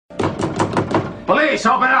Police,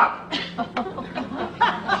 open up!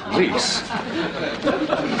 Police?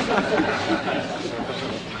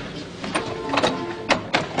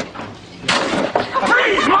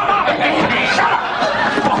 Freeze, mama! Shut up!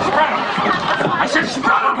 Oh, Sprout! I said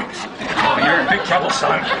Sprout! Oh, you're in big trouble,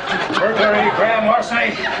 son. Burglary, grand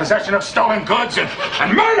larceny, possession of stolen goods,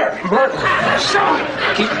 and murder! Murder! Shut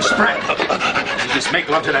up! Keep them straight. You just make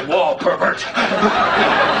love to that wall, pervert.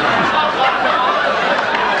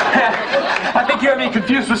 I think you have me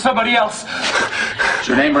confused with somebody else. Is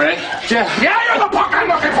your name Ray? Yeah, you're the punk I'm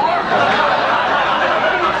looking for!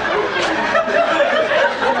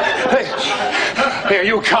 Hey, are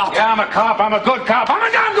you a cop? Yeah, I'm a cop. I'm a good cop. I'm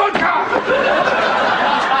a damn good cop!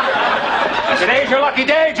 Today's your lucky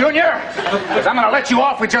day, Junior. Because I'm going to let you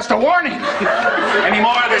off with just a warning. Any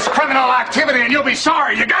more of this criminal activity and you'll be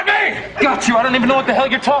sorry. You got me? Got you. I don't even know what the hell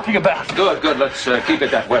you're talking about. Good. Let's keep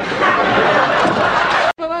it that way.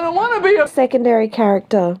 But I don't want to be a secondary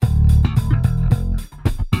character.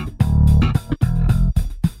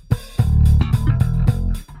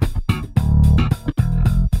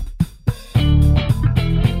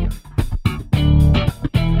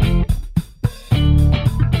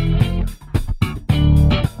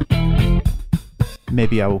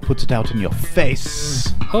 Maybe I will put it out in your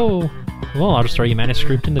face. Oh, well, I'll just throw your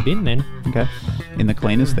manuscript in the bin then. Okay. In the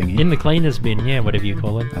cleaners thingy. In the cleaners bin, yeah, whatever you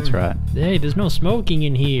call it. That's right. Hey, there's no smoking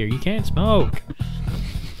in here. You can't smoke.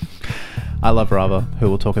 I love Rava, who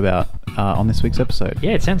we'll talk about on this week's episode.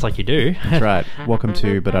 Yeah, it sounds like you do. That's right. Welcome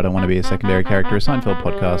to But I Don't Want to Be a Secondary Character, a Seinfeld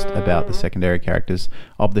podcast about the secondary characters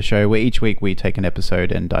of the show, where each week we take an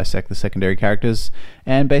episode and dissect the secondary characters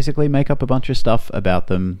and basically make up a bunch of stuff about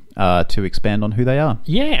them to expand on who they are.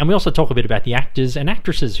 Yeah, and we also talk a bit about the actors and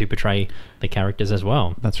actresses who portray the characters as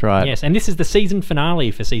well. That's right. Yes, and this is the season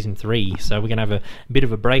finale for season 3, so we're going to have a bit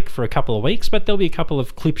of a break for a couple of weeks, but there'll be a couple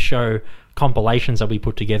of clip show compilations that we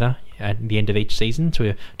put together at the end of each season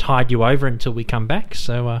to tide you over until we come back.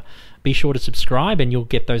 So be sure to subscribe and you'll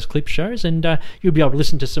get those clip shows, and you'll be able to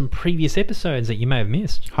listen to some previous episodes that you may have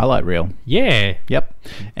missed. Highlight reel. Yeah. Yep.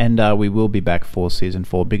 And we will be back for season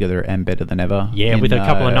 4, bigger and better than ever. Yeah, with a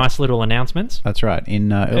couple of nice little announcements. That's right.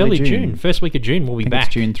 In early June. First week of June, we'll be back.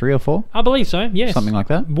 It's June 3 or 4? I believe so, yes. Something like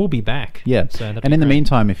that. We'll be back. Yeah. So and in the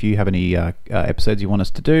meantime, if you have any episodes you want us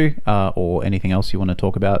to do or anything else you want to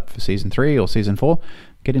talk about for season 3 or season 4,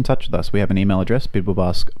 get in touch with us. We have an email address,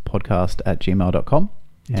 bibblebaskpodcast@gmail.com.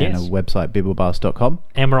 And yes. a website, bibblebask.com.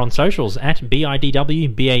 And we're on socials at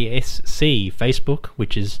BIDWBASC, Facebook,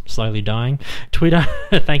 which is slowly dying, Twitter,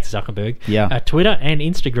 thanks Zuckerberg, Twitter and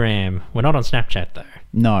Instagram. We're not on Snapchat though.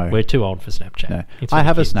 No. We're too old for Snapchat. No. I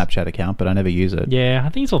have a Snapchat account, but I never use it. Yeah, I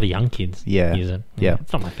think it's all the young kids use it. Yeah.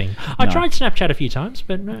 It's not my thing. I tried Snapchat a few times,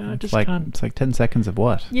 but I just can't. It's like 10 seconds of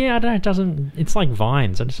what? Yeah, I don't know. It doesn't. It's like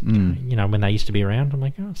Vines. I just, when they used to be around, I'm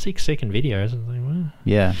like, 6-second videos. I was like, well.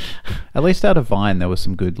 Yeah. At least out of Vine, there was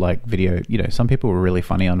some good, video. Some people were really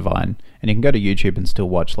funny on Vine. And you can go to YouTube and still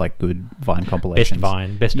watch, good Vine compilations.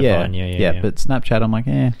 Best of Vine, yeah. But Snapchat, I'm like,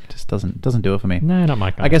 just doesn't do it for me. No, not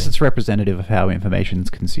my kind. I guess it's representative of how information's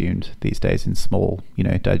consumed these days in small,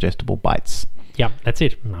 digestible bites. Yep, that's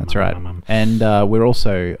it. That's right. And we're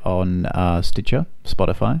also on Stitcher,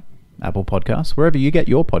 Spotify, Apple Podcasts, wherever you get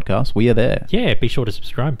your podcasts, we are there. Yeah, be sure to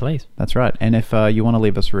subscribe, please. That's right. And if you want to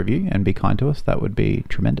leave us a review and be kind to us, that would be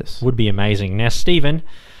tremendous. Would be amazing. Now, Stephen,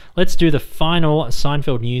 let's do the final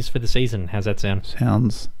Seinfeld news for the season. How's that sound?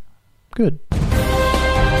 Sounds good.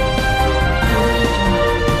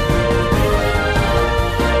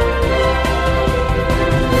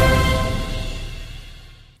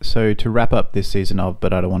 So to wrap up this season of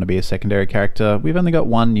But I Don't Want to Be a Secondary Character, we've only got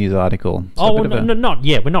one news article. Not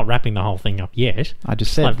yet. We're not wrapping the whole thing up yet. I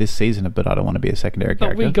just said this season of But I Don't Want to Be a Secondary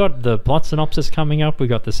Character. But we got the plot synopsis coming up. We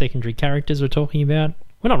got the secondary characters we're talking about.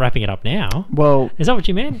 We're not wrapping it up now. Well, is that what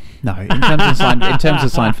you meant? No, in terms of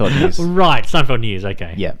Seinfeld news. Right, Seinfeld news.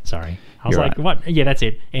 Okay. Yeah. Sorry. I was like, what? Yeah, that's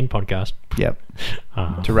it. End podcast. Yep.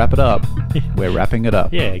 To wrap it up, we're wrapping it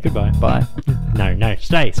up. Yeah, goodbye. Bye. No.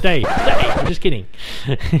 Stay. I'm just kidding.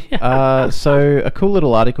 So a cool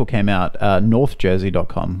little article came out,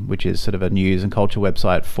 NorthJersey.com, which is sort of a news and culture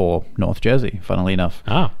website for North Jersey, funnily enough.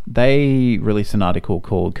 They released an article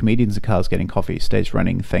called Comedians in Cars Getting Coffee Stays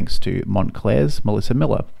Running Thanks to Montclair's Melissa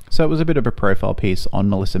Miller. So it was a bit of a profile piece on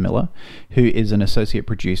Melissa Miller, who is an associate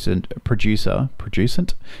producer. She's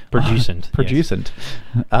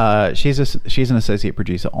an associate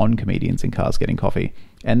producer on Comedians in Cars Getting Coffee.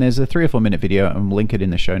 And there's a 3 or 4 minute video, and we'll link it in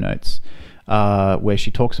the show notes, where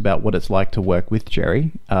she talks about what it's like to work with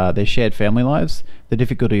Jerry, their shared family lives, the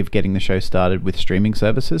difficulty of getting the show started with streaming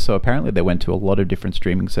services. So apparently they went to a lot of different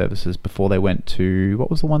streaming services before they went to, what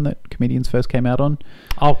was the one that Comedians first came out on?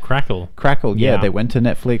 Oh, Crackle. Crackle, yeah. They went to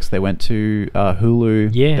Netflix, they went to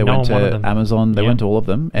Hulu, they went to Amazon, they went to all of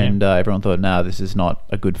them, and everyone thought, nah, this is not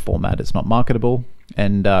a good format, it's not marketable.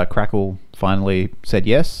 And Crackle finally said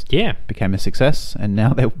yes. Yeah. Became a success, and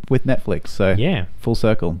now they're with Netflix. So full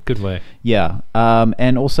circle. Good work. Yeah.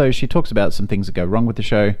 And also she talks about some things that go wrong with the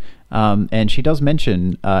show. And she does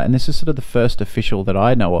mention, and this is sort of the first official that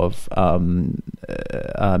I know of,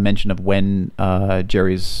 mention of when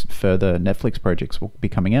Jerry's further Netflix projects will be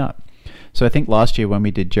coming out. So I think last year when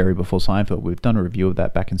we did Jerry Before Seinfeld, we've done a review of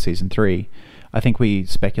that back in season 3. I think we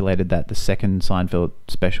speculated that the second Seinfeld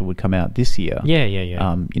special would come out this year. Yeah. You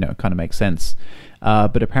know, it kind of makes sense.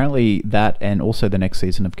 But apparently that and also the next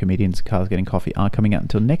season of Comedians Cars Getting Coffee aren't coming out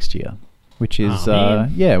until next year, which is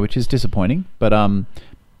which is disappointing. But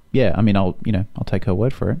yeah, I mean, I'll take her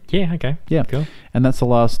word for it. Yeah, okay. Yeah. Cool. And that's the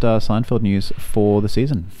last Seinfeld news for the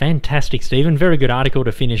season. Fantastic, Stephen. Very good article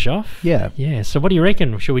to finish off. Yeah. Yeah, so what do you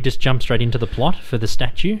reckon? Should we just jump straight into the plot for The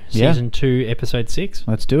Statue? Season 2, Episode 6?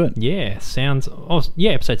 Let's do it. Yeah, sounds... Oh,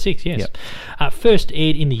 yeah, Episode 6, yes. Yep. First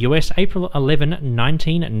aired in the US, April 11,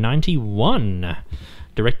 1991.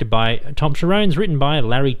 Directed by Tom Sharones, written by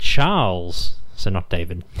Larry Charles. So not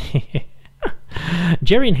David.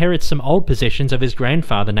 Jerry inherits some old possessions of his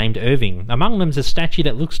grandfather named Irving. Among them is a statue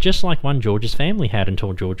that looks just like one George's family had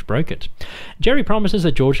until George broke it. Jerry promises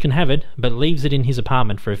that George can have it, but leaves it in his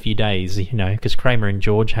apartment for a few days, you know, because Kramer and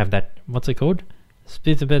George have that... What's it called?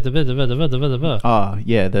 Oh,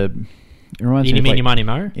 yeah, the... It reminds Eeny, me meeny, miny,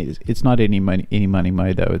 mo? It's not any money,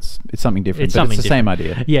 mo, though. It's something different, it's the same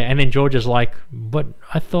idea. Yeah, and then George is like, but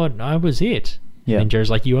I thought I was it. Yeah. And Jerry's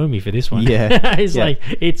like, you owe me for this one. Yeah. He's like,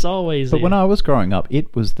 it's always But when I was growing up,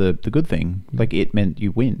 it was the good thing. Like, it meant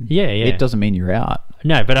you win. Yeah. It doesn't mean you're out.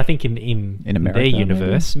 No, but I think in America, their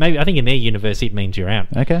universe, maybe I think in their universe it means you're out.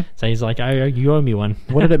 Okay. So he's like, oh, you owe me one.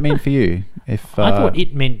 What did it mean for you? If I thought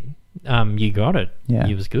it meant you got it. Yeah.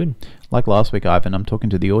 You was good. Like last week, Ivan, I'm talking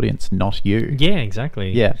to the audience, not you. Yeah,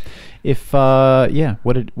 exactly. Yeah. If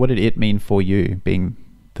what did it mean for you, being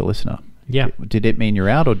the listener? Yeah. Did it mean you're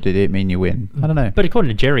out, or did it mean you win? I don't know. But according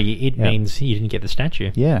to Jerry, it means you didn't get the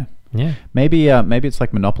statue. Yeah. Yeah. Maybe it's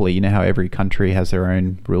like Monopoly. You know how every country has their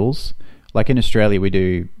own rules? Like in Australia, we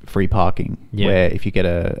do free parking, where if you get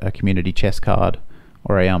a community chest card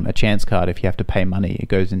or a chance card, if you have to pay money, it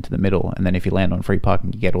goes into the middle, and then if you land on free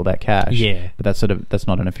parking, you get all that cash. Yeah. But that's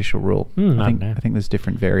not an official rule. I think there's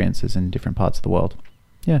different variances in different parts of the world.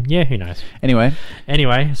 Yeah, who knows? Anyway,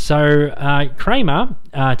 so Kramer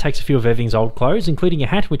takes a few of Irving's old clothes, including a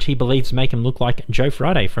hat which he believes make him look like Joe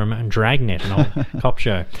Friday from Dragnet, an old cop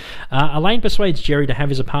show. Elaine persuades Jerry to have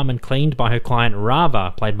his apartment cleaned by her client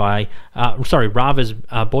Rava, played by Rava's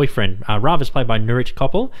boyfriend. Rava's played by Nurit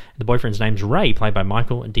Koppel. The boyfriend's name's Ray, played by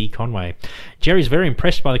Michael D. Conway. Jerry's very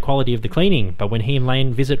impressed by the quality of the cleaning, but when he and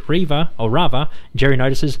Elaine visit Rava, Jerry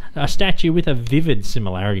notices a statue with a vivid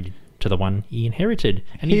similarity to the one he inherited.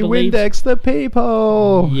 And he believes, Windexed the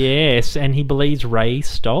people! Yes, and he believes Ray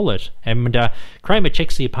stole it. And Kramer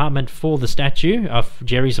checks the apartment for the statue of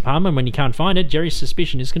Jerry's apartment. When he can't find it, Jerry's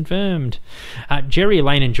suspicion is confirmed. Jerry,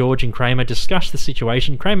 Elaine and George and Kramer discuss the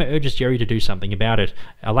situation. Kramer urges Jerry to do something about it.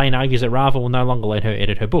 Elaine argues that Rava will no longer let her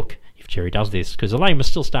edit her book if Jerry does this, because Elaine was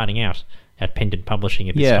still starting out at Pendant Publishing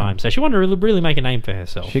at this time. So she wanted to really make a name for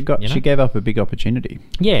herself. She gave up a big opportunity.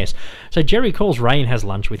 Yes. So Jerry calls Ray and has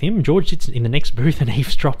lunch with him. George sits in the next booth and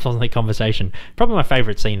eavesdrops on the conversation. Probably my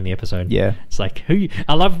favourite scene in the episode. Yeah. It's like,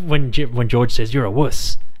 I love when George says, "You're a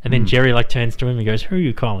wuss." And then Jerry turns to him and goes, "Who are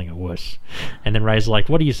you calling a wuss?" And then Ray's like,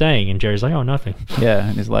 "What are you saying?" And Jerry's like, "Oh, nothing." Yeah,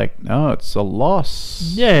 and he's like, "No, it's a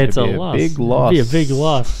loss." Yeah, it's a loss. Big loss. It'd be a big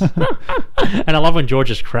loss. And I love when George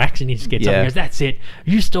just cracks and he just gets up and goes, "That's it.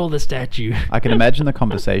 You stole the statue." I can imagine the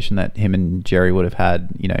conversation that him and Jerry would have had.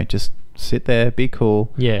 Just sit there, be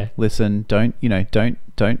cool. Yeah. Listen, don't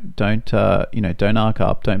arc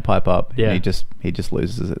up, don't pipe up. Yeah. And he just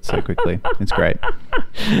loses it so quickly. It's great.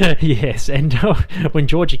 Yes, and when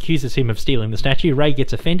George accuses him of stealing the statue, Ray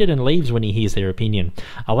gets offended and leaves when he hears their opinion.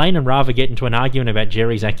 Elaine and Rava get into an argument about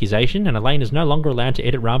Jerry's accusation, and Elaine is no longer allowed to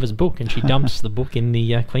edit Rava's book, and she dumps the book in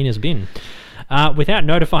the cleaner's bin. Without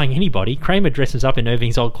notifying anybody, Kramer dresses up in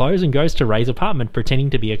Irving's old clothes and goes to Ray's apartment pretending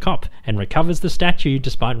to be a cop and recovers the statue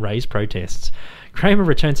despite Ray's protests. Kramer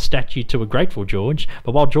returns the statue to a grateful George,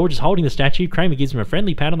 but while George is holding the statue, Kramer gives him a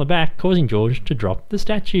friendly pat on the back, causing George to drop the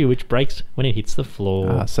statue, which breaks when it hits the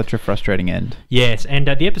floor. Such a frustrating end. Yes, and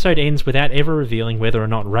the episode ends without ever revealing whether or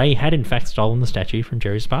not Ray had in fact stolen the statue from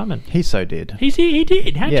Jerry's apartment. He so did. He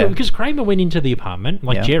did. Had Yeah. to, because Kramer went into the apartment,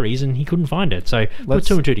 like Yeah. Jerry's, and he couldn't find it. So put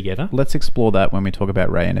two and two together. Let's explore that when we talk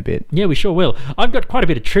about Ray in a bit. Yeah, we sure will. I've got quite a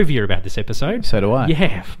bit of trivia about this episode. So do I.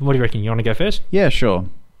 Yeah. What do you reckon? You want to go first? Yeah, sure.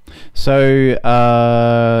 So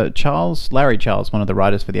Larry Charles, one of the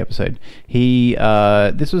writers for the episode,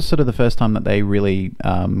 this was sort of the first time that they really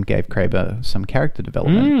gave Kramer some character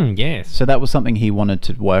development. Yes. So that was something he wanted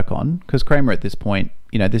to work on, because Kramer at this point,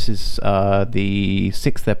 this is the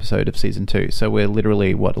 6th episode of season 2, so we're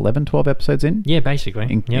literally 11, 12 episodes in? Yeah,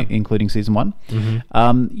 basically. Including season 1.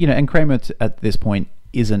 Mm-hmm. And Kramer at this point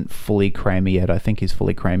isn't fully Kramer yet. I think he's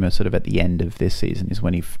fully Kramer sort of at the end of this season is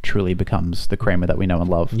when he truly becomes the Kramer that we know and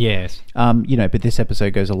love. Yes. But this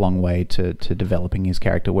episode goes a long way to developing his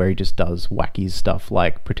character, where he just does wacky stuff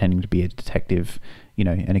like pretending to be a detective,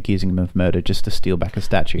 and accusing him of murder just to steal back a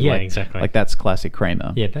statue. Yeah, exactly. Like that's classic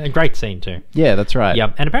Kramer. Yeah, a great scene too. Yeah, that's right.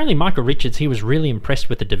 Yeah, and apparently Michael Richards, he was really impressed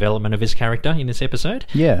with the development of his character in this episode.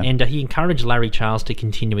 Yeah. And he encouraged Larry Charles to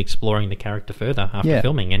continue exploring the character further after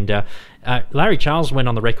filming. And Larry Charles went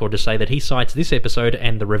on the record to say that he cites this episode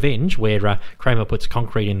and The Revenge, where Kramer puts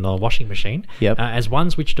concrete in the washing machine, as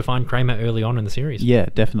ones which defined Kramer early on in the series. Yeah,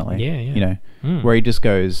 definitely. Yeah. Where he just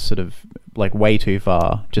goes sort of like way too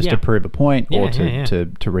far just to prove a point or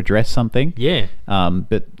to redress something. Yeah.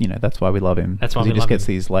 But that's why we love him. That's why he we just love gets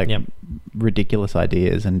him. these like ridiculous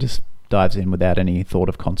ideas and just dives in without any thought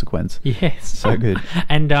of consequence. Yes. So good.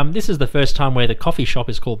 And this is the first time where the coffee shop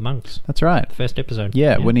is called Monks. That's right. The first episode.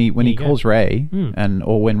 Yeah, when he calls Ray,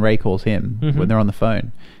 or when Ray calls him, Mm-hmm. when they're on the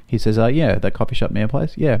phone, he says, that coffee shop near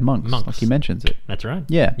place? Yeah, Monks. Like he mentions it. That's right.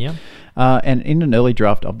 Yeah. Yeah. And in an early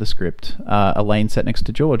draft of the script, Elaine sat next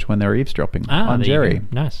to George when they were eavesdropping on there you Jerry. go.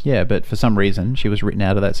 Nice. Yeah, but for some reason, she was written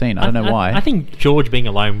out of that scene. I don't know why. I think George being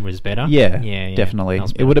alone was better. Yeah, definitely. That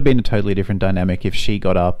was It better. would have been a totally different dynamic if she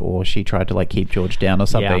got up or she tried to like keep George down or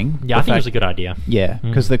something. Yeah, I think it was a good idea. Yeah,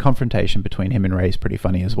 because the confrontation between him and Ray is pretty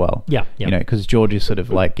funny as well. Yeah. Because George is sort of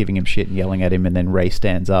like giving him shit and yelling at him, and then Ray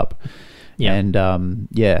stands up. Yeah. And and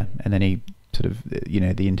then he sort of,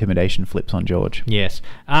 the intimidation flips on George. Yes.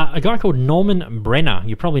 A guy called Norman Brenner.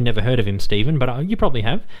 You probably never heard of him, Stephen, but you probably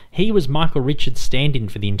have. He was Michael Richards' stand-in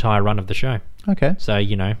for the entire run of the show. Okay. So,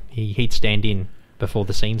 he'd stand in before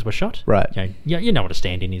the scenes were shot. Right. You know what a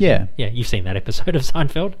stand-in is. Yeah. Yeah, you've seen that episode of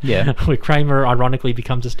Seinfeld. Yeah. Where Kramer ironically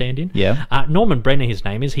becomes a stand-in. Yeah. Norman Brenner, his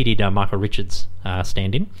name is. He did Michael Richards'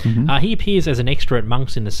 stand-in. Mm-hmm. He appears as an extra at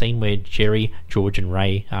Monks in the scene where Jerry, George and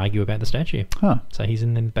Ray argue about the statue. Huh. So he's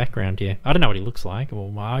in the background, yeah. I don't know what he looks like.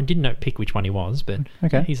 Well, I didn't pick which one he was, but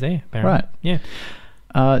Okay. he's there, apparently. Right. Yeah.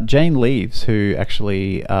 Jane Leaves, who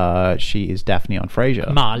actually, she is Daphne on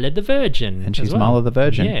Frasier. Marla the Virgin. And she's as well. Marla the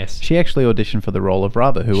Virgin. Yes. She actually auditioned for the role of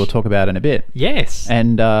Rubber, who we'll talk about in a bit. Yes.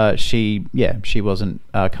 And she wasn't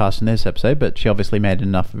cast in this episode, but she obviously made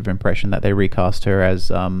enough of an impression that they recast her as,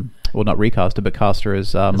 not recast her, but cast her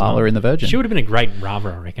as Marla in The Virgin. She would have been a great Rava,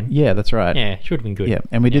 I reckon. Yeah, that's right. Yeah, she would have been good. Yeah,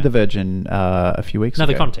 and we did The Virgin a few weeks No,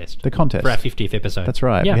 ago. the contest. The contest. For our 50th episode. That's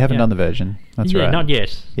right. Yeah, we haven't done The Virgin. That's right. Not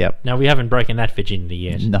yet. Yep. No, we haven't broken that virginity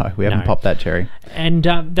yet. No, we haven't popped that cherry. And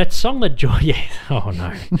that song that George... Yeah. Oh,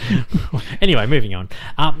 no. Anyway, moving on.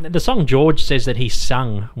 The song George says that he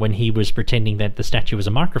sung when he was pretending that the statue was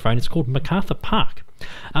a microphone, it's called MacArthur Park.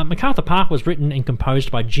 MacArthur Park was written and composed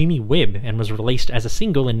by Jimmy Webb and was released as a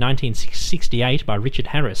single in 1968 by Richard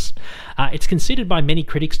Harris. It's considered by many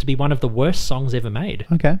critics to be one of the worst songs ever made.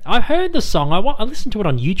 Okay. I've heard the song. I listened to it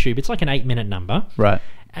on YouTube. It's like an 8-minute number. Right.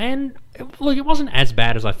 And look, it wasn't as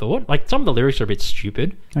bad as I thought. Like, some of the lyrics are a bit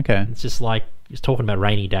stupid. Okay. It's just like he's talking about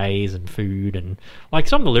rainy days and food, and like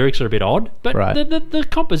some of the lyrics are a bit odd, but Right. the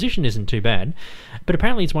composition isn't too bad. But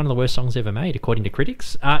apparently it's one of the worst songs ever made, according to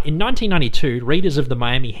critics. In 1992, readers of the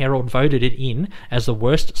Miami Herald voted it in as the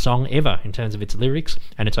worst song ever in terms of its lyrics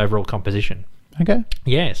and its overall composition. Okay.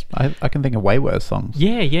 Yes. I can think of way worse songs.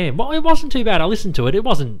 Yeah. Well, it wasn't too bad. I listened to it. It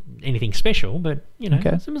wasn't anything special, but,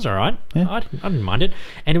 Okay. it was all right. Yeah. I didn't mind it.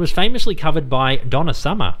 And it was famously covered by Donna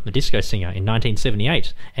Summer, the disco singer, in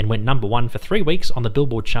 1978, and went number 1 for 3 weeks on the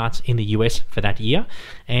Billboard charts in the US for that year.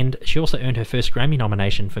 And she also earned her first Grammy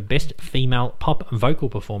nomination for Best Female Pop Vocal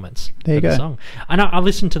Performance There you for the go. song. And I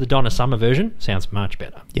listened to the Donna Summer version. Sounds much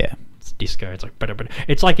better. Yeah. It's disco. It's like, but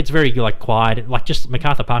it's like, it's very like quiet. Like, just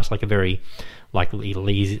MacArthur Park's like a very like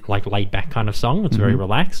laid back kind of song. It's very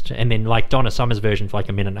relaxed, and then like Donna Summer's version for like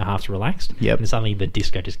a minute and a half's relaxed. Yep. And suddenly the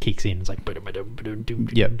disco just kicks in. It's like, Yep.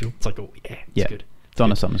 it's like, oh yeah, it's Yeah. good. It's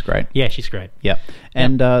Donna good. Summer's great. Yeah, she's great. Yeah.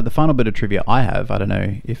 And the final bit of trivia I have, I don't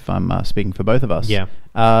know if I'm speaking for both of us. Yeah.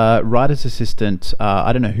 Writer's assistant,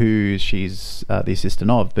 I don't know who she's the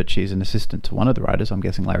assistant of, but she's an assistant to one of the writers, I'm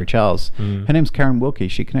guessing Larry Charles. Her name's Karen Wilkie.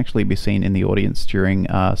 She can actually be seen in the audience during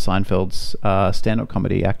Seinfeld's stand-up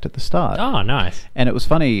comedy act at the start. Oh, nice. And it was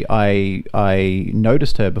funny, I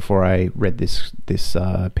noticed her before I read this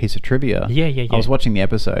piece of trivia. Yeah. I was watching the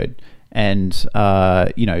episode, and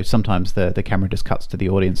sometimes the camera just cuts to the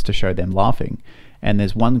audience to show them laughing. And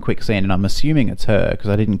there's one quick scene, and I'm assuming it's her because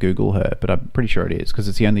I didn't Google her, but I'm pretty sure it is because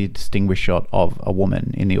it's the only distinguished shot of a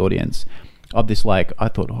woman in the audience. Of this, like, I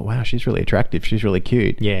thought, oh wow, she's really attractive. She's really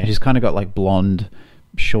cute. Yeah. And she's kind of got like blonde,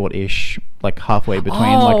 shortish, like halfway between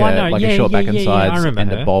a short back and sides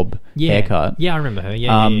and a bob haircut. Yeah, I remember her.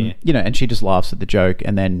 Yeah. And she just laughs at the joke,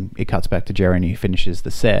 and then it cuts back to Jerry, and he finishes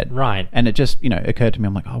the set. Right. And it just, occurred to me,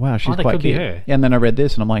 I'm like, oh wow, she's that quite could be cute. her. Yeah, and then I read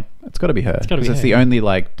this, and I'm like, it's got to be her. It's gotta be her. the only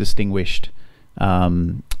like distinguished.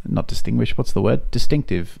 Not distinguished. What's the word?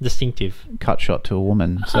 Distinctive cut shot to a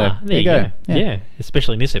woman. So there you go. Yeah. Yeah,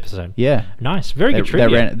 especially in this episode. Yeah, nice. Very good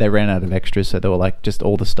trivia. They ran out of extras, so they were like just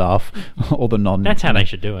all the staff, all the non. That's how they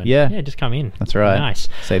should do it. Yeah, just come in. That's right. Nice.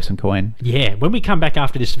 Save some coin. Yeah. When we come back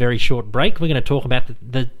after this very short break, we're going to talk about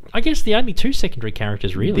the I guess the only two secondary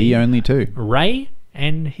characters really. The only two. Ray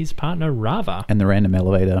and his partner Rava. And the random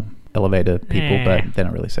elevator people, but they're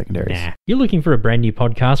not really secondaries. Nah. You're looking for a brand new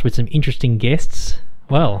podcast with some interesting guests?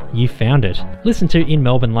 Well, you found it. Listen to In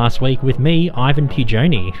Melbourne last week with me, Ivan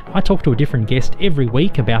Pugioni. I talk to a different guest every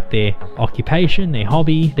week about their occupation, their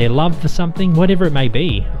hobby, their love for something, whatever it may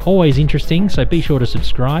be. Always interesting, so be sure to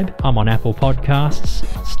subscribe. I'm on Apple Podcasts,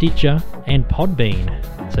 Stitcher, and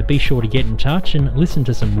Podbean. So be sure to get in touch and listen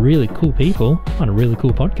to some really cool people on a really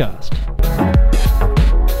cool podcast.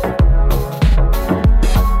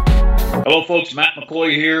 Hello, folks. Matt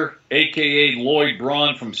McCoy here, a.k.a. Lloyd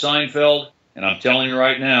Braun from Seinfeld. And I'm telling you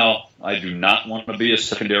right now, I do not want to be a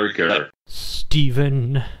secondary character.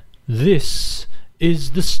 Stephen, this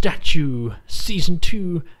is The Statue, Season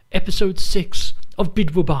 2, Episode 6 of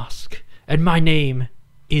Bidwabask. And my name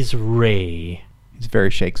is Ray. He's very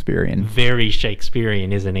Shakespearean. Very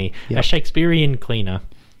Shakespearean, isn't he? Yep. A Shakespearean cleaner.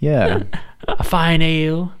 Yeah. A fine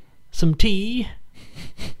ale, some tea.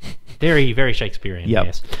 Very, very Shakespearean,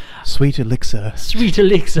 yes. Sweet elixir. Sweet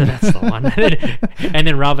elixir, that's the one. And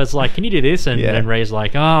then Rava's like, can you do this? And Ray's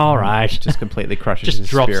like, oh, all right. Just completely crushes Just his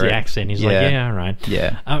drops spirit. the accent. He's like, yeah, all right.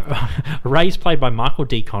 Yeah. Ray's played by Michael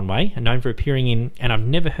D. Conway, known for appearing in, and I've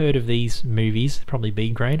never heard of these movies, probably B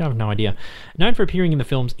grade, I have no idea. Known for appearing in the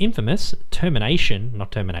films Infamous, Termination,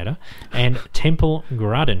 not Terminator, and Temple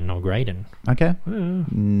Grandin, or Graydon. Okay.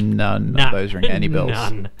 None of those ring any bells.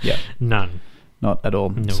 None. Yeah. None. Not at all.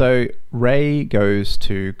 No. So Ray goes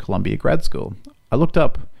to Columbia grad school. I looked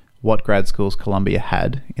up what grad schools Columbia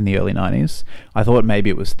had in the early 90s. I thought maybe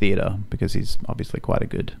it was theatre because he's obviously quite a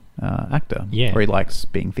good actor. Yeah. Or he likes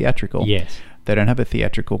being theatrical. Yes. They don't have a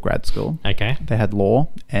theatrical grad school. Okay. They had law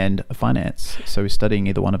and finance. So he's studying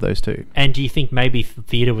either one of those two. And do you think maybe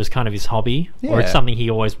theatre was kind of his hobby? Yeah. Or it's something he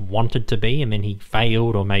always wanted to be and then he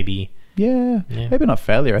failed, or maybe... Yeah. Maybe not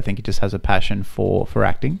failure. I think he just has a passion for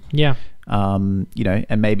acting. Yeah. And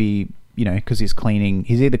maybe, because he's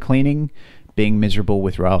either cleaning, being miserable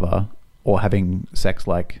with Rava, or having sex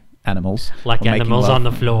like animals. Like or making animals love on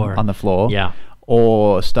the floor. On the floor. Yeah.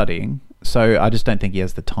 Or studying. So I just don't think he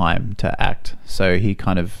has the time to act. So he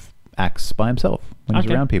kind of acts by himself when he's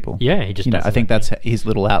around people. Yeah, he just does I think that's his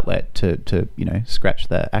little outlet to scratch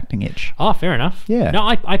the acting itch. Oh, fair enough. Yeah. No,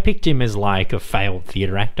 I picked him as like a failed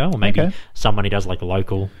theatre actor, or maybe someone who does like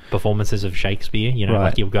local performances of Shakespeare.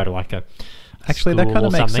 Like you'll go to like a actually school that kind or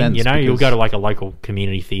of makes something. sense. You'll go to like a local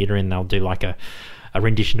community theatre and they'll do like a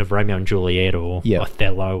rendition of Romeo and Juliet or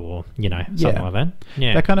Othello or something like that.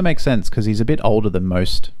 Yeah, that kind of makes sense because he's a bit older than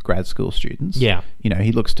most grad school students. Yeah,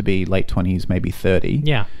 he looks to be late 20s, maybe 30.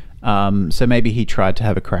 Yeah. So maybe he tried to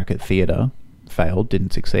have a crack at theatre, failed,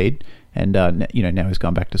 didn't succeed, and now he's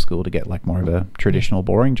gone back to school to get like more of a traditional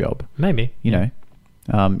boring job. Maybe.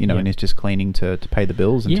 And he's just cleaning to pay the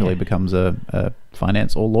bills until he becomes a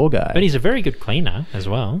finance or law guy. But he's a very good cleaner as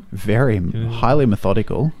well. Very highly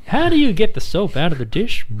methodical. How do you get the soap out of the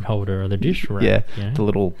dish holder or the dish rack? Yeah, the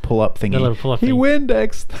little pull-up thingy. The little pull-up He thing.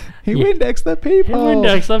 Windexed the people. He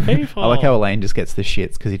Windexed the people. I like how Elaine just gets the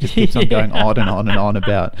shits because he just keeps on going on and on and on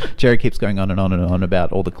about... Jerry keeps going on and on and on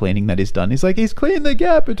about all the cleaning that he's done. He's like, he's cleaned the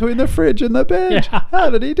gap between the fridge and the bench. Yeah. How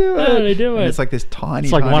did he do it? How did he do it? And it's like this tiny,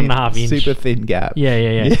 It's like tiny 1.5 inch. super thin gap.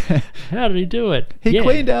 Yeah. How did he do it? He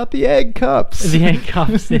cleaned out the egg cups. The egg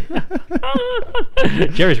cups.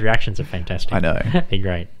 Jerry's reactions are fantastic. I know. They're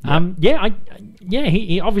great. Yeah,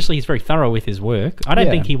 he obviously he's very thorough with his work. I don't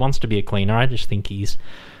think he wants to be a cleaner. I just think he's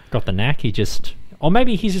got the knack. Or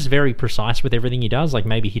maybe he's just very precise with everything he does. Like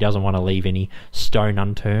maybe he doesn't want to leave any stone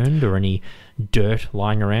unturned or any dirt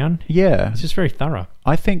lying around. Yeah. He's just very thorough.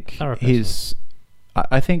 I think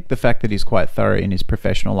I think the fact that he's quite thorough in his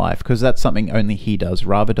professional life, because that's something only he does.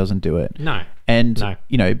 Rava doesn't do it. No. And,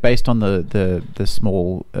 you know, based on the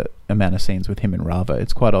small amount of scenes with him and Rava,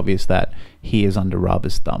 it's quite obvious that he is under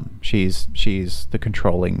Rava's thumb. She's the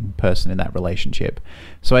controlling person in that relationship.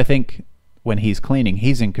 So I think when he's cleaning,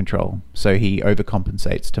 he's in control. So he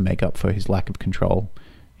overcompensates to make up for his lack of control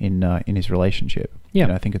in his relationship. Yeah. You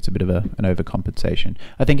know, I think it's a bit of an overcompensation.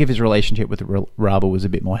 I think if his relationship with Rava was a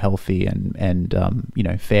bit more healthy and you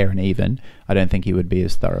know, fair and even, I don't think he would be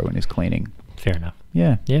as thorough in his cleaning. Fair enough.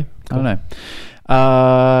 Yeah. Yeah. Cool. I don't know.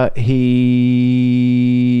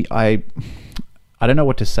 I don't know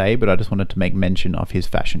what to say, but I just wanted to make mention of his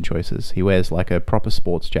fashion choices. He wears like a proper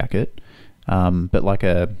sports jacket, but like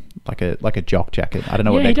a jock jacket. I don't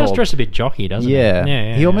know what they're called. He does dress a bit jockey, doesn't he?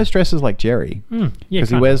 Yeah. He almost dresses like Jerry. Because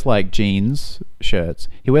he wears like jeans, shirts.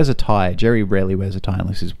 He wears a tie. Jerry rarely wears a tie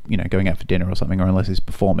unless he's, you know, going out for dinner or something, or unless he's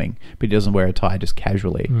performing. But he doesn't wear a tie just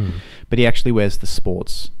casually. But he actually wears the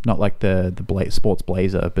sports, not like the sports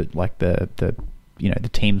blazer, but like the you know, the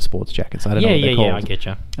team sports jackets. I don't know what they're called. Yeah, I get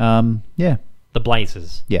you. Yeah. The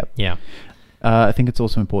blazers. Yeah. Yeah. I think it's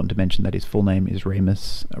also important to mention that his full name is Raymond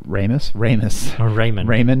Thomas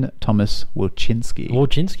Wilczynski.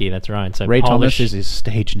 Wilczynski, that's right. So Ray Polish, Thomas is his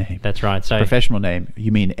stage name. That's right. So professional name,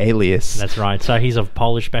 you mean alias? That's right. So he's of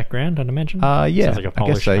Polish background, I'd imagine. Yeah, sounds like a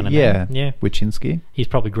Polish I guess so. kind of Yeah, name. Yeah. Wilczynski. He's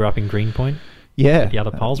probably grew up in Greenpoint. Yeah, the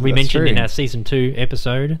other Poles. We that's mentioned true. in our season 2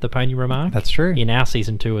 episode, The Pony Remark. That's true. In our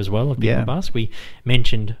season 2 as well of Big Yeah. Bus, we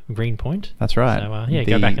mentioned Greenpoint. That's right. So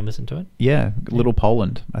go back and listen to it. Yeah, Little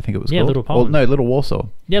Poland, I think it was called. Little Poland. Well, no, Little Warsaw.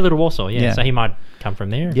 Yeah, Little Warsaw. Yeah. Yeah. So he might come from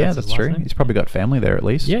there. Yeah, his that's last true. name. He's probably got family there at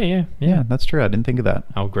least. Yeah. Yeah, that's true. I didn't think of that.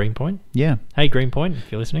 Oh, Greenpoint. Yeah. Hey, Greenpoint,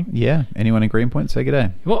 if you're listening. Yeah. Anyone in Greenpoint, say good day.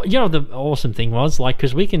 Well, you know, the awesome thing was, like,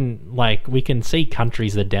 because we can see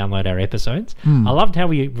countries that download our episodes. I loved how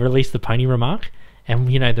we released the Pony Remark,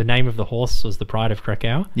 and, you know, the name of the horse was the Pride of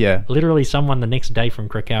Krakow. Yeah. Literally someone the next day from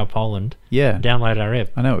Krakow, Poland, Yeah. downloaded our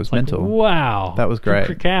ep. I know, it was Like, mental. wow. That was great.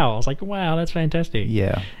 From Krakow. I was like, wow, that's fantastic.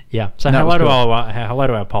 Yeah. Yeah. So And that hello was to cool. hello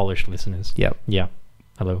to our Polish listeners. Yep. Yeah.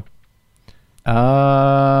 Hello.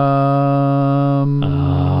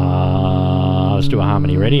 Let's do a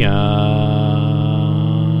harmony. Ready?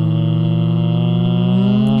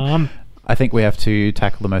 I think we have to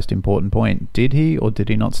tackle the most important point. Did he or did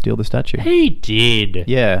he not steal the statue? He did.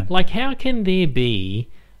 Yeah. Like, how can there be,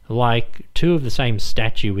 like, 2 of the same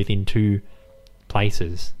statue within 2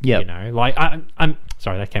 places? Yep. You know? Like, I'm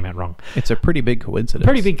sorry, that came out wrong. It's a pretty big coincidence.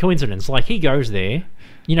 Pretty big coincidence. Like, he goes there.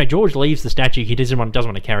 You know, George leaves the statue. He doesn't want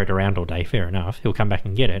to carry it around all day. Fair enough. He'll come back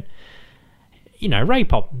and get it. You know, Ray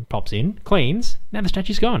pops in, cleans. Now the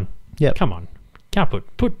statue's gone. Yep. Come on. Can't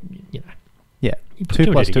put, you know. Yeah. You put 2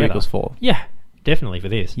 two plus and 2 two equals together. 4. Yeah, definitely for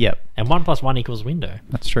this. Yep. And 1 + 1 = window.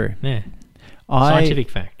 That's true. Yeah.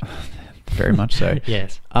 Scientific fact. Very much so.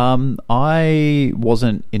 Yes. I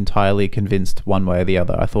wasn't entirely convinced one way or the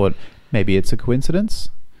other. I thought maybe it's a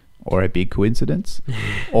coincidence or a big coincidence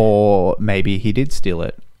or maybe he did steal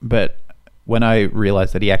it. But when I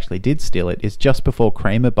realized that he actually did steal it is just before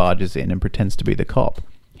Kramer barges in and pretends to be the cop.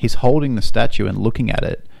 He's holding the statue and looking at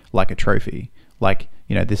it like a trophy. Like,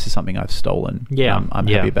 you know, this is something I've stolen. Yeah. I'm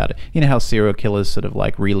happy about it. You know how serial killers sort of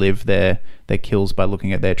like relive their kills by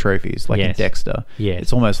looking at their trophies, like in Yes. Dexter. Yes.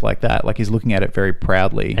 It's almost like that. Like he's looking at it very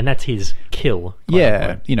proudly. And that's his kill. quote Yeah,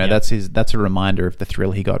 unquote. you know, Yeah. that's a reminder of the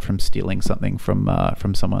thrill he got from stealing something from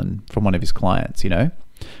one of his clients, you know?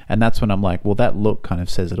 And that's when I'm like, well, that look kind of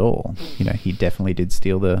says it all. You know, he definitely did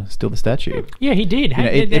steal the statue. Yeah, he did. You know,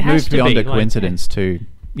 It it has moved to beyond be, a coincidence to,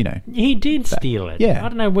 you know, He did steal it. Yeah. I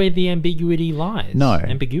don't know where the ambiguity lies. No.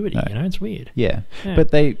 Ambiguity, No. You know, it's weird. yeah. Yeah.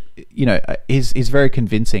 But they, you know, he's very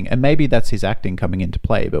convincing, and maybe that's his acting coming into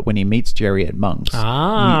play. But when he meets Jerry at Monk's, you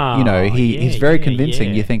know, he's very convincing.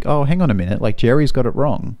 yeah. You think, oh, hang on a minute, like Jerry's got it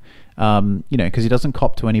wrong. You know, because he doesn't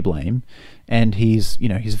cop to any blame, and he's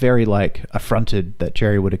very like affronted that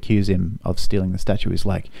Jerry would accuse him of stealing the statue. He's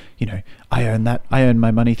like, you know, I earn my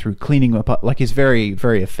money through cleaning up. Like he's very,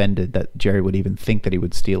 very offended that Jerry would even think that he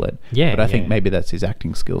would steal it. Yeah, but I think yeah. maybe that's his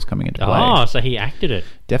acting skills coming into play. Oh, so he acted it.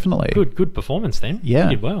 Definitely. Good performance then. Yeah.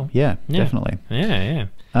 He did well. Yeah, definitely. Yeah.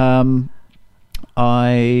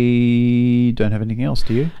 I don't have anything else.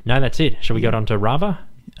 Do you? No, that's it. Shall we go on to Rava?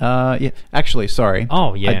 Yeah. Actually, sorry.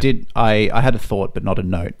 Oh, yeah. I did. I had a thought, but not a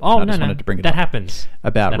note. Oh, I just no. wanted to bring it that up happens.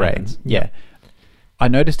 about That Ray. happens. Yeah. I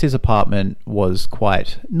noticed his apartment was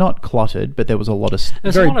quite not cluttered, but there was a lot of It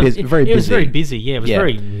was very a lot of- busy. It was very busy. Yeah, it was Yeah.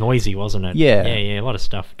 very noisy, wasn't it? Yeah. yeah, a lot of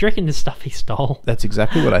stuff. Do you reckon the stuff he stole? That's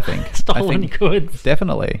exactly what I think. I Stolen think, goods.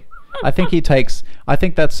 Definitely. I think I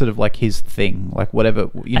think that's sort of like his thing. Like whatever,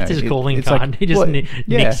 That's his calling it's card. like, He just what-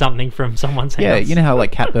 nicks something from someone's house. Yeah, you know how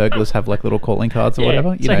like cat burglars have like little calling cards or Yeah,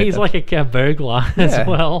 whatever? You so know, he's like a burglar as yeah,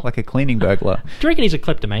 well. like a cleaning burglar. Do you reckon he's a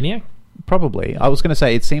kleptomaniac? Probably. I was going to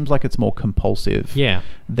say it seems like it's more compulsive Yeah.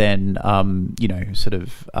 than, sort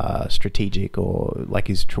of strategic or like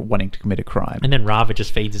he's wanting to commit a crime. And then Rava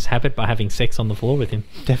just feeds his habit by having sex on the floor with him,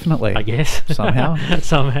 Definitely. I guess. Somehow.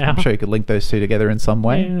 Somehow. I'm sure you could link those two together in some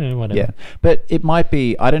way. Yeah, whatever. Yeah. But it might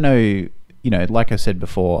be, I don't know, like I said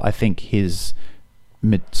before, I think his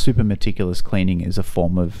super meticulous cleaning is a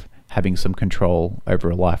form of having some control over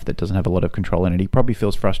a life that doesn't have a lot of control in it. He probably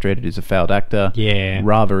feels frustrated. He's a failed actor. Yeah.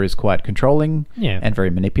 Rava is quite controlling and very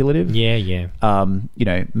manipulative. Yeah.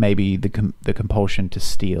 Maybe the compulsion to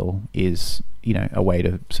steal is, a way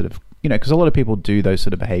to sort of, because a lot of people do those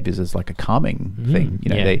sort of behaviors as like a calming thing.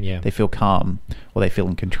 They feel calm or they feel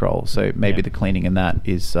in control. So maybe the cleaning in that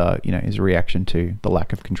is, is a reaction to the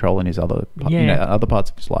lack of control in his other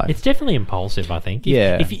parts of his life. It's definitely impulsive, I think.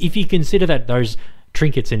 Yeah. If you consider that those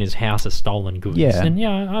trinkets in his house are stolen goods, then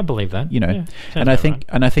I believe that.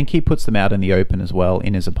 And I think he puts them out in the open as well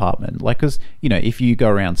in his apartment. Like, because if you go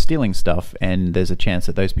around stealing stuff and there's a chance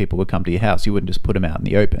that those people would come to your house, you wouldn't just put them out in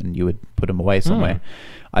the open. You would put them away somewhere.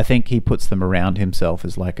 I think he puts them around himself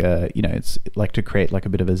as like a, it's like to create like a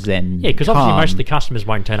bit of a zen. Yeah, because obviously most of the customers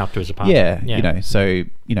won't turn up to his apartment. So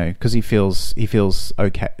because he feels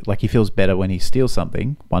okay, like he feels better when he steals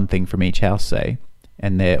something, one thing from each house, say.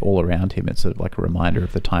 And they're all around him. It's sort of like a reminder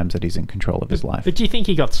of the times that he's in control of his life. But do you think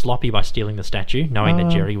he got sloppy by stealing the statue, knowing that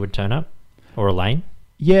Jerry would turn up, or Elaine?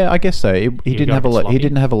 Yeah, I guess so. He didn't have a lot. He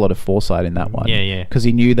didn't have a lot of foresight in that one. Yeah. Because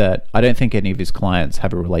he knew that. I don't think any of his clients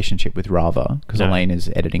have a relationship with Rava because Elaine is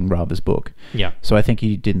editing Rava's book. Yeah. So I think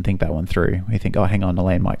he didn't think that one through. He think, oh, hang on,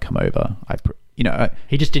 Elaine might come over.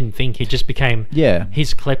 He just didn't think. He just became. Yeah.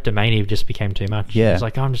 His kleptomania just became too much. Yeah. He was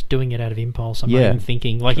like, I'm just doing it out of impulse. I'm not even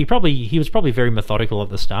thinking. Like he was probably very methodical at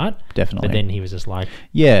the start. Definitely. But then he was just like,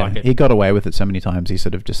 yeah, fuck it. he got away with it so many times. He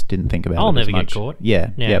sort of just didn't think about it. I'll as never much. get caught. Yeah.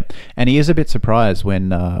 And he is a bit surprised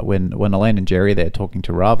when Elaine and Jerry are there talking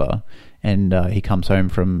to Rava. And he comes home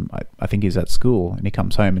from, I think he's at school, and he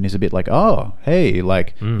comes home and he's a bit like, oh, hey,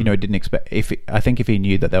 like, didn't expect. I think if he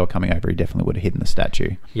knew that they were coming over, he definitely would have hidden the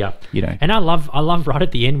statue. Yeah, And I love right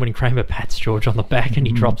at the end when Kramer pats George on the back and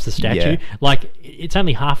he drops the statue. Yeah. Like it's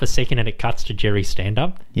only half a second and it cuts to Jerry's stand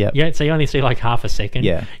up. Yeah. So you only see like half a second.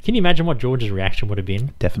 Yeah. Can you imagine what George's reaction would have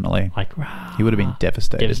been? Definitely. Like he would have been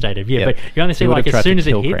devastated. Yeah. But you only see like as soon as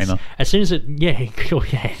it hits, Kramer. as soon as it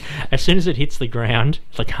as soon as it hits the ground,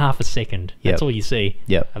 it's like half a second. That's all you see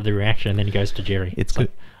of the reaction, and then he goes to Jerry. It's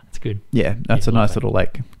good. It's good. Yeah, that's a nice little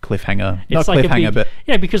like cliffhanger. It's Not like cliffhanger, but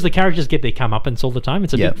because the characters get their comeuppance all the time.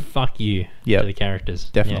 It's a bit fuck you to the characters.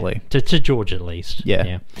 Definitely. To George at least.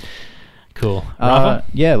 Yeah. Cool. Rava?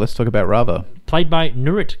 Let's talk about Rava. Played by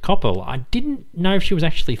Nurit Koppel. I didn't know if she was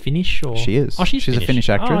actually Finnish or... She is. Oh, she's a Finnish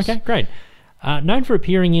actress. Oh, okay, great. Known for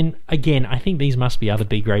appearing in, again, I think these must be other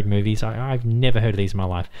B-grade movies. I've never heard of these in my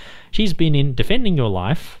life. She's been in Defending Your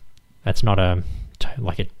Life. That's not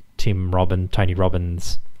like a Tony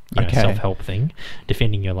Robbins self-help thing.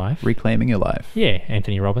 Defending Your Life. Reclaiming Your Life. Yeah,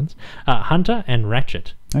 Anthony Robbins. Hunter and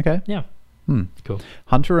Ratchet. Okay. Yeah. Cool.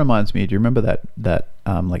 Hunter reminds me, do you remember that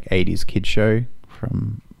like 80s kid show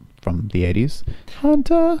from the 80s?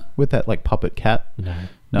 Hunter with that like puppet cat? No.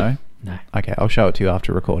 No? No. Okay, I'll show it to you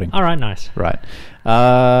after recording. All right, nice. Right.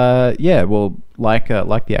 Well, like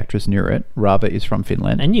the actress Nurit, Rava is from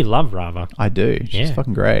Finland. And you love Rava. I do. She's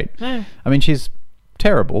fucking great. Yeah. I mean, she's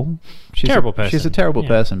terrible. She's terrible a, person. She's a terrible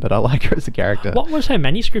person, but I like her as a character. What was her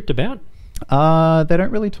manuscript about? They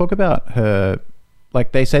don't really talk about her.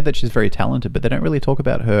 Like, they say that she's very talented, but they don't really talk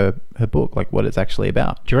about her book, like what it's actually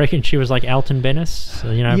about. Do you reckon she was like Alton Bennis?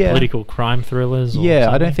 Political crime thrillers? Or I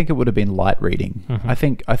something? don't think it would have been light reading. Mm-hmm.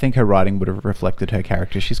 I think her writing would have reflected her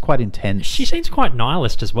character. She's quite intense. She seems quite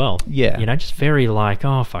nihilist as well. Yeah. Just very like,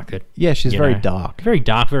 oh, fuck it. Yeah, she's very dark. Very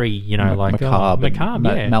dark, very, like...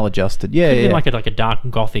 macabre. Maladjusted. Yeah, Could have been like a dark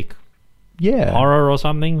gothic horror or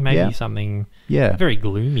something. Maybe something very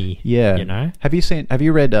gloomy. Yeah. Have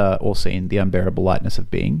you read or seen The Unbearable Lightness of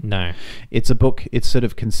Being? No. It's a book, it's sort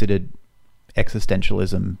of considered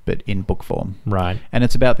existentialism, but in book form. Right. And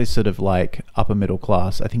it's about this sort of like upper middle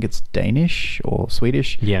class, I think it's Danish or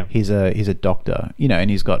Swedish. Yeah. He's a doctor, and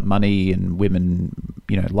he's got money and women,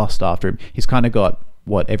 lust after him. He's kind of got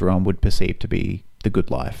what everyone would perceive to be the good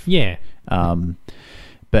life. Yeah.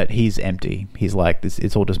 but he's empty. He's like this.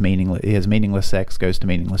 It's all just meaningless. He has meaningless sex, goes to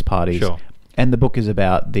meaningless parties. Sure. And the book is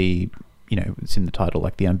about the, it's in the title,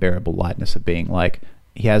 like the unbearable lightness of being. Like,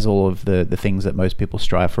 he has all of the things that most people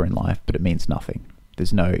strive for in life, but it means nothing.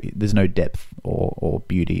 There's no depth or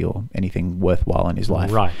beauty or anything worthwhile in his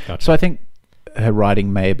life. Right. Gotcha. So I think her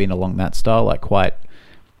writing may have been along that style, like quite,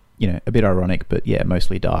 a bit ironic, but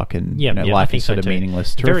mostly dark, and life is sort of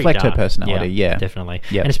meaningless to Very reflect dark. her personality. Yeah, definitely.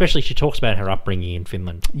 Yeah. And especially she talks about her upbringing in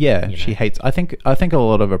Finland. Yeah, she hates. I think a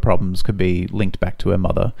lot of her problems could be linked back to her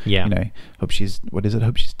mother. Yeah. Hope she's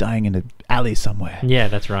dying in an alley somewhere. Yeah,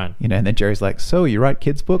 that's right. And then Jerry's like, "So you write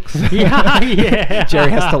kids' books?" Yeah.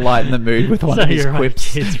 Jerry has to lighten the mood with one of his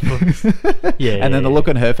quips. Kids' books. And then the look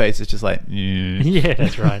on her face is just like, yeah,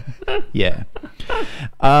 that's right. Yeah.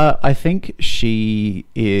 I think she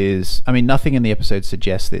is. I mean, nothing in the episode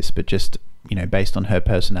suggests this, but just, based on her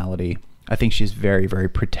personality, I think she's very, very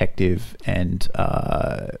protective and,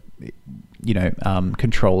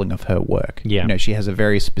 controlling of her work. Yeah. She has a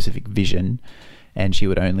very specific vision, and she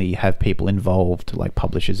would only have people involved, like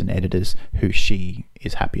publishers and editors, who she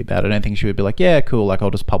is happy about. I don't think she would be like, yeah, cool, like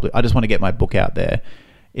I'll just publish. I just want to get my book out there.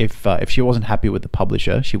 If she wasn't happy with the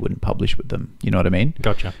publisher, she wouldn't publish with them. You know what I mean?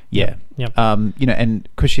 Gotcha. Yeah. Yep. And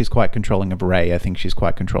because she's quite controlling of Ray, I think she's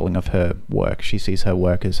quite controlling of her work. She sees her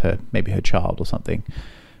work as maybe her child or something.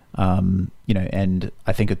 And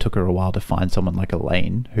I think it took her a while to find someone like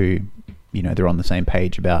Elaine who, they're on the same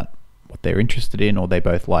page about what they're interested in, or they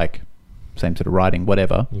both like same sort of writing,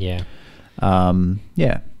 whatever. Yeah.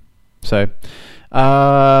 So,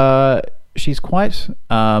 she's quite,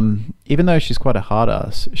 even though she's quite a hard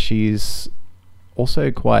ass, she's also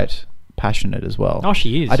quite passionate as well. Oh,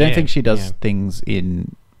 she is. I don't think she does things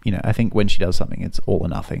in, I think when she does something, it's all or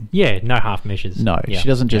nothing. Yeah, no half measures. No, she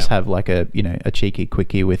doesn't just have like a cheeky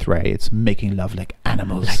quickie with Ray. It's making love like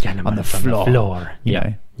animals, on the floor.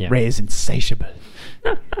 Ray is insatiable.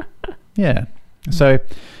 Yeah. So,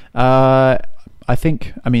 I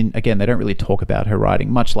think, again, they don't really talk about her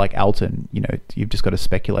writing, much like Alton. You've just got to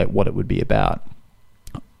speculate what it would be about.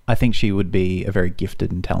 I think she would be a very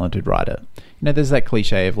gifted and talented writer. There's that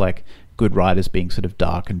cliche of like good writers being sort of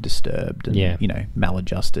dark and disturbed and,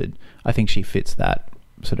 maladjusted. I think she fits that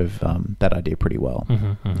sort of, that idea pretty well, Do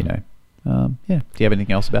you have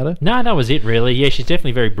anything else about her? No, that was it really. Yeah, she's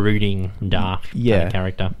definitely very brooding, dark kind of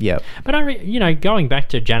character. Yeah. But going back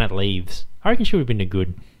to Janet Leaves, I reckon she would have been a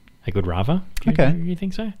good Rava. Do you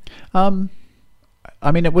think so? It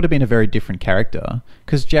would have been a very different character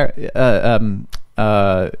because Janet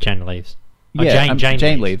Leaves.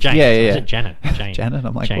 Jane Leaves. Jane. Yeah. Is it Janet? Jane. Janet.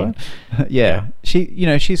 I'm like, Jane. what? Yeah. She,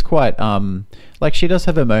 she's quite like she does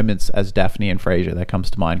have her moments as Daphne and Frasier. That comes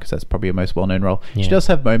to mind because that's probably her most well-known role. Yeah. She does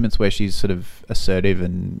have moments where she's sort of assertive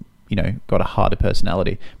and got a harder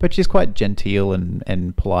personality, but she's quite genteel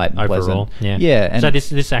and polite and overall, pleasant. Yeah. And so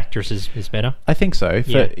this actress is better? I think so.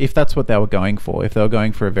 If that's what they were going for, if they were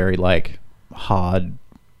going for a very like hard,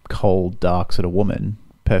 cold, dark sort of woman,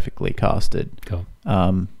 perfectly casted. Cool.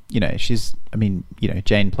 She's.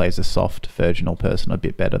 Jane plays a soft, virginal person a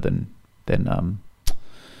bit better than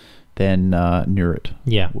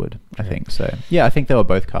Nurit would. I think so. Yeah, I think they were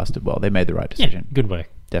both casted well. They made the right decision. Yeah, good work.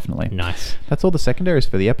 Definitely. Nice. That's all the secondaries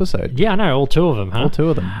for the episode. Yeah, I know, all two of them, huh? All two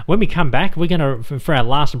of them. When we come back, we're going to, for our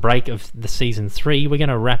last break of the season 3, we're going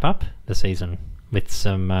to wrap up the season with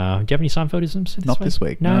some, do you have any Seinfeldisms Not this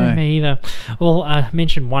week, no. Me either. We'll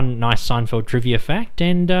mention one nice Seinfeld trivia fact,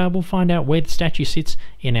 and we'll find out where the statue sits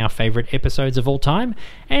in our favourite episodes of all time.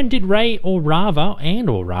 And did Ray or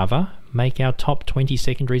Rava make our top 20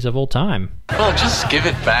 secondaries of all time? Well, just give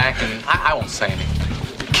it back, and I won't say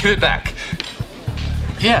anything. Give it back.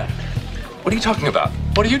 Yeah. What are you talking about?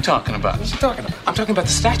 What are you talking about? What are you talking about? I'm talking about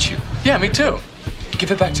the statue. Yeah, me too.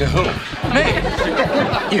 Give it back to who? Me.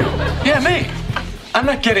 You. Yeah, me. I'm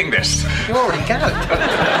not getting this. You already got it.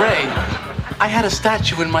 Ray, I had a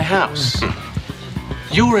statue in my house.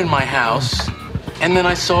 You were in my house, and then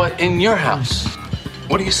I saw it in your house.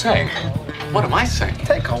 What are you saying? What am I saying?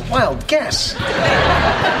 Take a wild guess.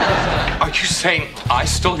 Are you saying I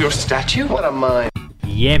stole your statue? What am I?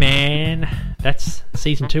 Yeah, man. That's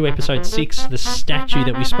season 2, episode 6, the statue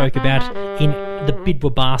that we spoke about in the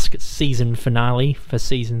Bidwell Basket season finale for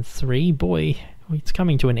season 3. Boy, it's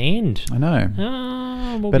coming to an end. I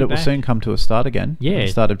know. But it will soon come to a start again. Yeah. At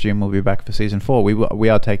the start of June, we'll be back for season 4. We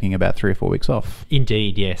are taking about 3 or 4 weeks off.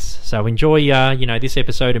 Indeed, yes. So enjoy, this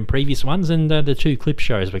episode and previous ones, and the 2 clip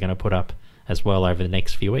shows we're going to put up as well over the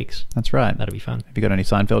next few weeks. That's right. That'll be fun. Have you got any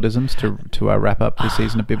Seinfeldisms to wrap up this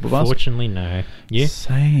season of Bidwell Basket? Unfortunately, no. You?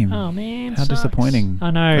 Same. Oh, man. How disappointing.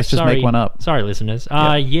 I know. Let's just make one up. Sorry, listeners.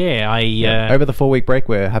 Over the 4-week break,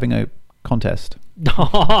 we're having a contest.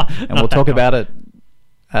 And we'll talk about it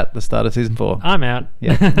at the start of season 4. I'm out.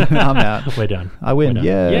 Yeah, I'm out. We're done. I win. We're done.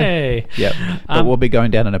 Yeah. Yay. Yep. But we'll be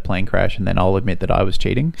going down in a plane crash, and then I'll admit that I was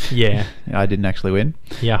cheating. Yeah. I didn't actually win.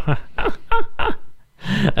 Yeah.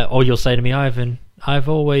 Or you'll say to me, Ivan, I've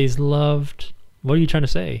always loved... What are you trying to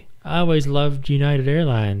say? I always loved United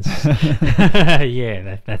Airlines.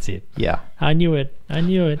 Yeah, that's it. Yeah. I knew it. I'd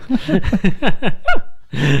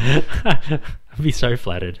be so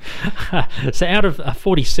flattered. So out of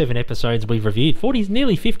 47 episodes we've reviewed,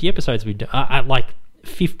 nearly 50 episodes we've done, like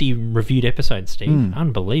 50 reviewed episodes, Steve.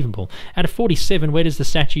 Unbelievable. Out of 47, where does the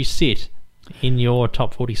statue sit in your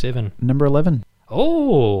top 47? Number 11.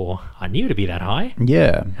 Oh, I knew it'd be that high.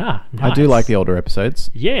 Yeah. Ah, I do nice. like the older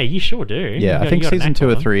episodes. Yeah, you sure do. Yeah, I think season 2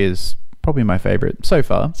 or 3 is probably my favourite so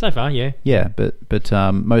far. So far, yeah. Yeah, but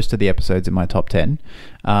most of the episodes in my top 10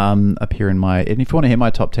 appear in my... And if you want to hear my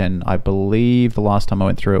top 10, I believe the last time I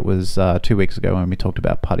went through it was 2 weeks ago when we talked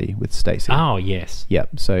about Putty with Stacey. Oh, yes.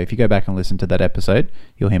 Yep, so if you go back and listen to that episode,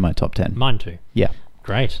 you'll hear my top 10. Mine too. Yeah.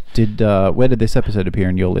 Great. Where did this episode appear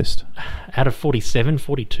in your list? Out of 47,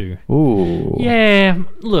 42. Ooh. Yeah,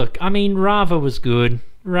 look, I mean, Rava was good.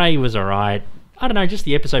 Ray was alright. I don't know, just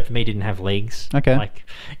the episode for me didn't have legs. Okay. Like,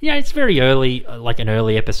 yeah, it's very early, like an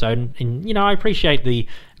early episode. And, you know, I appreciate the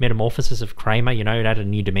metamorphosis of Kramer, you know, it added a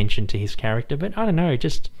new dimension to his character. But I don't know,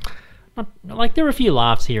 just... Like, there were a few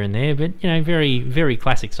laughs here and there, but, you know, very, very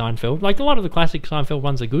classic Seinfeld. Like, a lot of the classic Seinfeld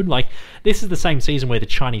ones are good. Like, this is the same season where the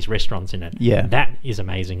Chinese restaurant's in it. Yeah. That is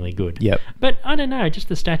amazingly good. Yep. But, I don't know, just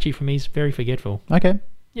the statue for me is very forgetful. Okay.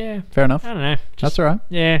 Yeah. Fair enough. I don't know. That's all right.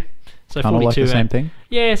 Yeah. So Kind of 42 like the same thing.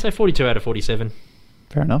 Yeah, so 42 out of 47.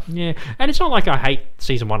 Fair enough. Yeah. And it's not like I hate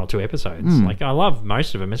season 1 or 2 episodes. Like, I love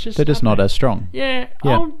most of them. It's just... They're just I don't not know. as strong. Yeah.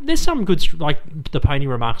 Yeah. Oh, there's some good... Like, the pony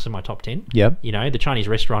remarks in my top 10. Yep. You know, the Chinese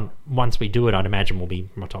restaurant, once we do it, I'd imagine will be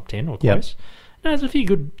my top 10 or Yep. close. No, there's a few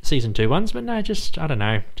good season 2 ones, but no, just, I don't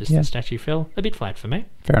know. Just Yeah. the statue fell a bit flat for me.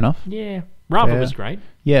 Fair enough. Yeah. Rava Fair. was great.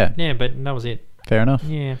 Yeah. Yeah, but that was it. Fair enough.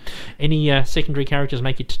 Yeah. Any secondary characters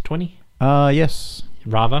make it to 20? Yes.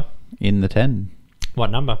 Rava? In the 10.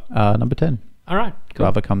 What number? Number 10. All right. Cool.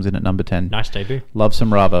 Rava comes in at number 10. Nice debut. Love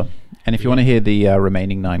some Rava. And if you want to hear the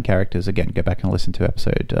remaining 9 characters, again, go back and listen to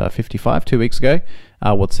episode 55 2 weeks ago.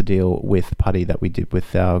 What's the deal with Putty that we did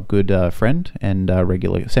with our good friend and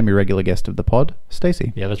semi-regular guest of the pod,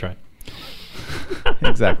 Stacey? Yeah, that's right.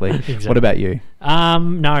 Exactly. What about you?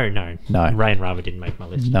 No. No. Ray and Rava didn't make my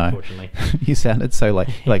list, No. unfortunately. You sounded so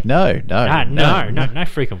like no No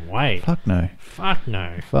freaking way. Fuck no. Fuck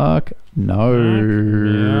no. Fuck no.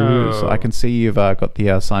 no. So I can see you've got the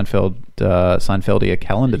Seinfeldia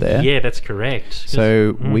calendar there. Yeah, that's correct.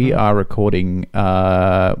 So we are recording.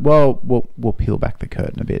 Well, we'll peel back the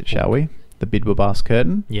curtain a bit, shall we? The Bidwabast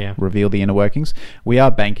curtain. Yeah. Reveal the inner workings. We are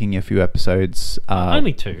banking a few episodes.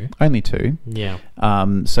 Only 2. Only 2. Yeah.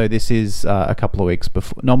 So this is a couple of weeks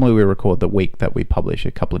before. Normally we record the week that we publish,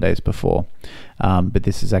 a couple of days before. But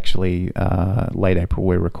this is actually late April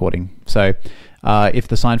we're recording. So if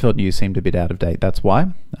the Seinfeld news seemed a bit out of date, that's why.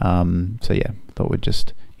 So yeah, thought we'd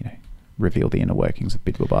just reveal the inner workings of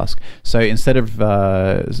Bidwabast. So instead of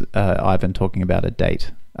Ivan talking about a date,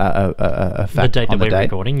 a fact the date on that the we're date.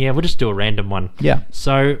 recording. Yeah, we'll just do a random one. Yeah.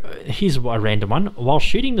 So here's a random one. While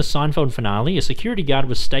shooting the Seinfeld finale, a security guard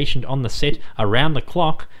was stationed on the set around the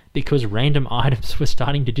clock because random items were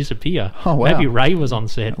starting to disappear. Oh, wow. Maybe Ray was on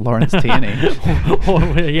set. Lawrence Tierney. Or,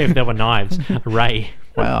 yeah, if there were knives. Ray.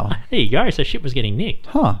 Wow. There you go. So shit was getting nicked.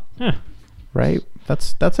 Huh. Huh. Ray,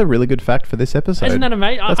 that's a really good fact for this episode. Isn't that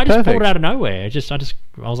amazing? I That's just pulled perfect. it out of nowhere.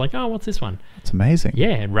 I was like, oh, what's this one? It's amazing.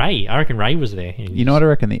 Yeah, Ray. I reckon Ray was there. You know what I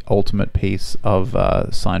reckon the ultimate piece of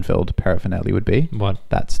Seinfeld paraphernalia would be? What?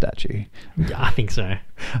 That statue. Yeah, I think so.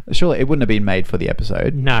 Surely it wouldn't have been made for the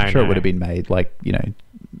episode. No, I'm sure no. it would have been made like a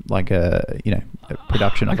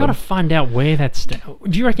production I of got to it. find out where that's... Do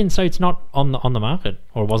you reckon so it's not on the market?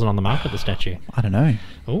 Or it wasn't on the market, the statue? I don't know.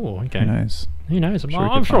 Oh, okay. Who knows? Who knows? we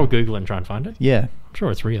I'm could sure I'll find- Google it and try and find it. Yeah. I'm sure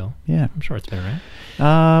it's real. Yeah. I'm sure it's been around.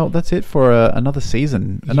 Well, that's it for another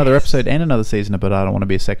season, another Yes. episode, and another season. But I don't want to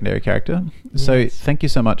be a secondary character. So Yes. thank you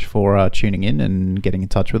so much for tuning in and getting in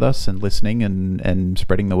touch with us and listening and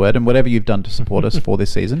spreading the word and whatever you've done to support us for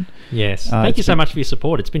this season. Yes. Thank you it's so been- much for your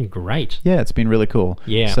support. It's been great. Yeah, it's been really cool.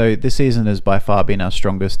 Yeah. So this season has by far been our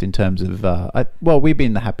strongest in terms of, we've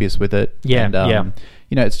been the happiest with it. Yeah, And,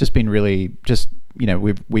 yeah. it's just been really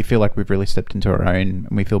we feel like we've really stepped into our own and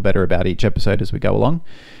we feel better about each episode as we go along.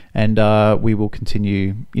 And we will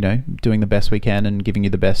continue, doing the best we can and giving you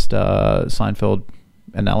the best Seinfeld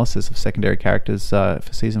analysis of secondary characters for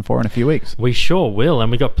season 4 in a few weeks. We sure will,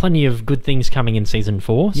 and we've got plenty of good things coming in season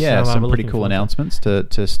 4. Yeah, so, some we're pretty looking cool forward to it. announcements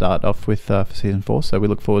to start off with for season 4. So we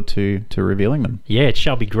look forward to revealing them. Yeah, it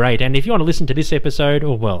shall be great. And if you want to listen to this episode,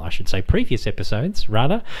 or well, I should say previous episodes,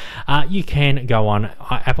 rather, you can go on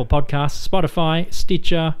Apple Podcasts, Spotify,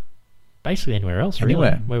 Stitcher, basically anywhere else, really,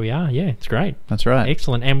 Anywhere. where we are. Yeah, it's great. That's right.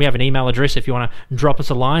 Excellent. And we have an email address if you want to drop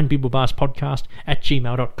us a line,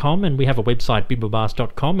 bibblebarspodcast@gmail.com, and we have a website,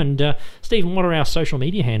 bibblebask.com. And Stephen, what are our social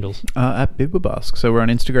media handles? At Bibblebask. So we're on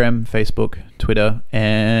Instagram, Facebook, Twitter,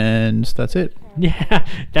 and that's it. Yeah,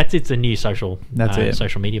 that's it's a new social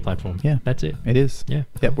media platform. Yeah. That's it. It is. Yeah.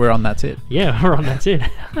 Yep, we're on That's It. Yeah, we're on That's It.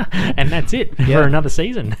 And that's it Yeah. for another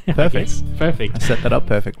season. I Perfect. guess. Perfect. I set that up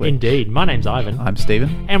perfectly. Indeed. My name's Ivan. I'm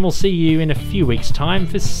Stephen. And we'll see you in a few weeks' time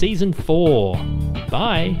for season 4.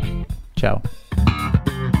 Bye. Ciao.